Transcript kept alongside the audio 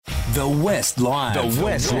The West Live. The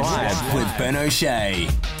West Live with Ben O'Shea.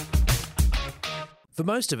 For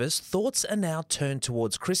most of us, thoughts are now turned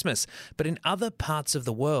towards Christmas, but in other parts of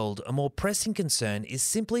the world, a more pressing concern is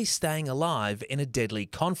simply staying alive in a deadly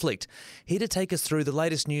conflict. Here to take us through the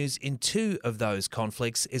latest news in two of those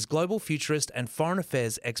conflicts is global futurist and foreign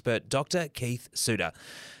affairs expert Dr. Keith Suter.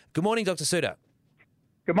 Good morning, Dr. Suter.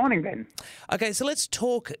 Good morning, Ben. Okay, so let's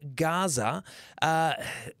talk Gaza. The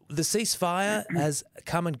ceasefire has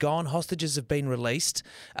come and gone. Hostages have been released.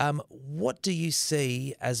 What do you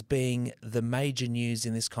see as being the major news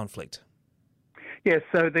in this conflict? Yes,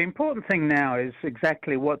 so the important thing now is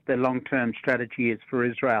exactly what the long-term strategy is for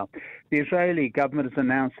Israel. The Israeli government has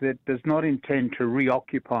announced that it does not intend to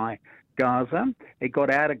reoccupy Gaza. It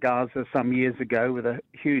got out of Gaza some years ago with a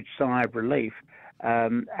huge sigh of relief,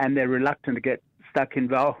 and they're reluctant to get stuck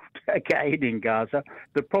involved again in Gaza.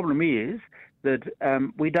 The problem is that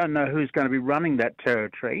we don't know who's going to be running that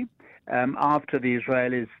territory after the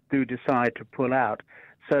Israelis do decide to pull out.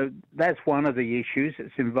 So that's one of the issues that's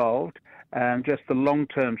involved, just the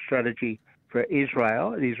long-term strategy for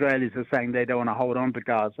Israel. The Israelis are saying they don't want to hold on to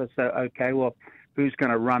Gaza, so okay, well, who's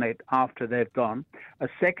going to run it after they've gone? A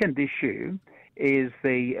second issue is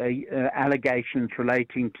the allegations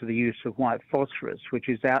relating to the use of white phosphorus, which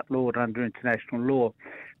is outlawed under international law.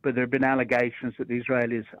 But there have been allegations that the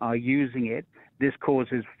Israelis are using it. This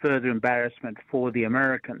causes further embarrassment for the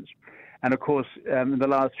Americans. And, of course, in the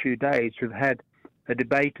last few days, we've had a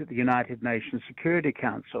debate at the United Nations Security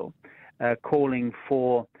Council calling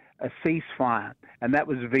for a ceasefire, and that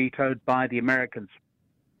was vetoed by the Americans.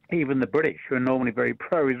 Even the British, who are normally very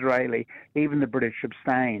pro-Israeli, even the British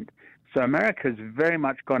abstained. So America has very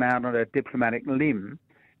much gone out on a diplomatic limb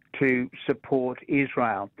to support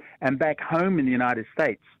Israel. And back home in the United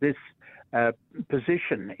States, this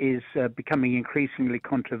position is becoming increasingly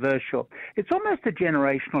controversial. It's almost a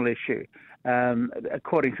generational issue,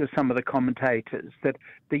 according to some of the commentators, that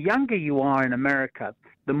the younger you are in America,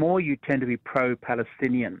 the more you tend to be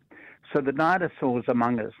pro-Palestinian. So the dinosaurs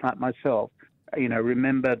among us, like myself,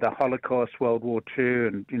 remember the Holocaust, World War II,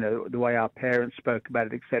 and, the way our parents spoke about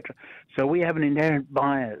it, etc. So we have an inherent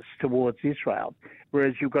bias towards Israel,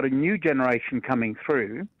 whereas you've got a new generation coming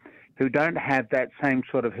through who don't have that same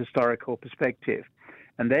sort of historical perspective.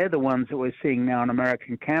 And they're the ones that we're seeing now on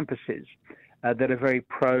American campuses that are very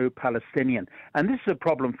pro-Palestinian. And this is a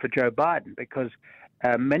problem for Joe Biden because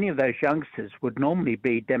many of those youngsters would normally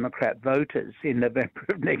be Democrat voters in November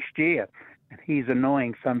of next year. And he's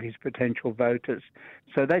annoying some of his potential voters.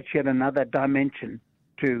 So that's yet another dimension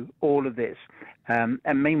to all of this. And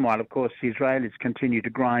meanwhile, of course, the Israelis continue to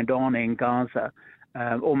grind on in Gaza,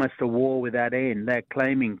 almost a war without end. They're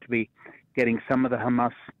claiming to be getting some of the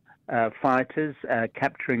Hamas fighters,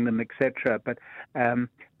 capturing them, etc. But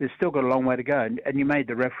there's still got a long way to go. And you made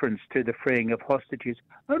the reference to the freeing of hostages.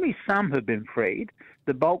 Only some have been freed.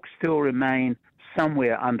 The bulk still remain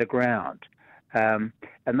somewhere underground.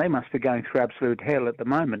 And they must be going through absolute hell at the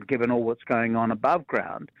moment, given all what's going on above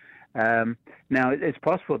ground. Now, it's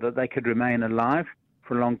possible that they could remain alive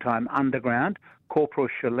for a long time underground. Corporal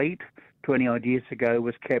Shalit, 20-odd years ago,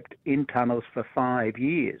 was kept in tunnels for 5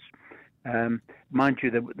 years. Mind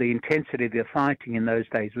you, the intensity of the fighting in those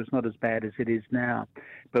days was not as bad as it is now.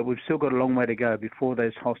 But we've still got a long way to go before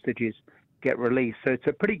those hostages get released. So it's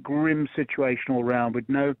a pretty grim situation all round with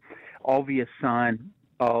no obvious sign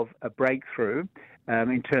of a breakthrough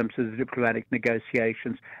in terms of the diplomatic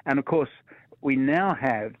negotiations. And, of course, we now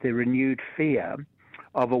have the renewed fear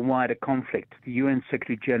of a wider conflict. The UN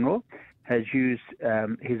Secretary-General has used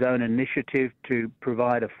his own initiative to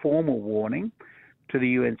provide a formal warning to the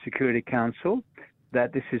UN Security Council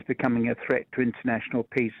that this is becoming a threat to international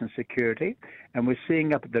peace and security. And we're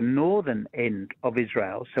seeing up at the northern end of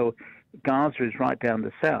Israel, so Gaza is right down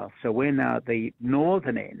the south, so we're now at the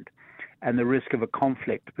northern end, and the risk of a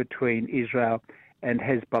conflict between Israel and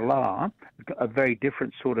Hezbollah, a very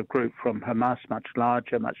different sort of group from Hamas, much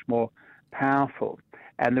larger, much more powerful,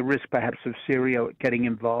 and the risk perhaps of Syria getting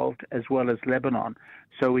involved as well as Lebanon.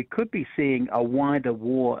 So we could be seeing a wider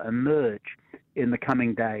war emerge in the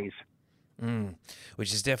coming days.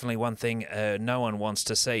 Which is definitely one thing no one wants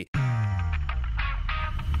to see.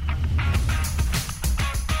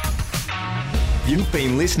 You've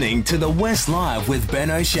been listening to The West Live with Ben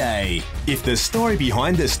O'Shea. If the story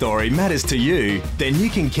behind the story matters to you, then you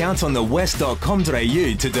can count on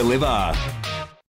thewest.com.au to deliver.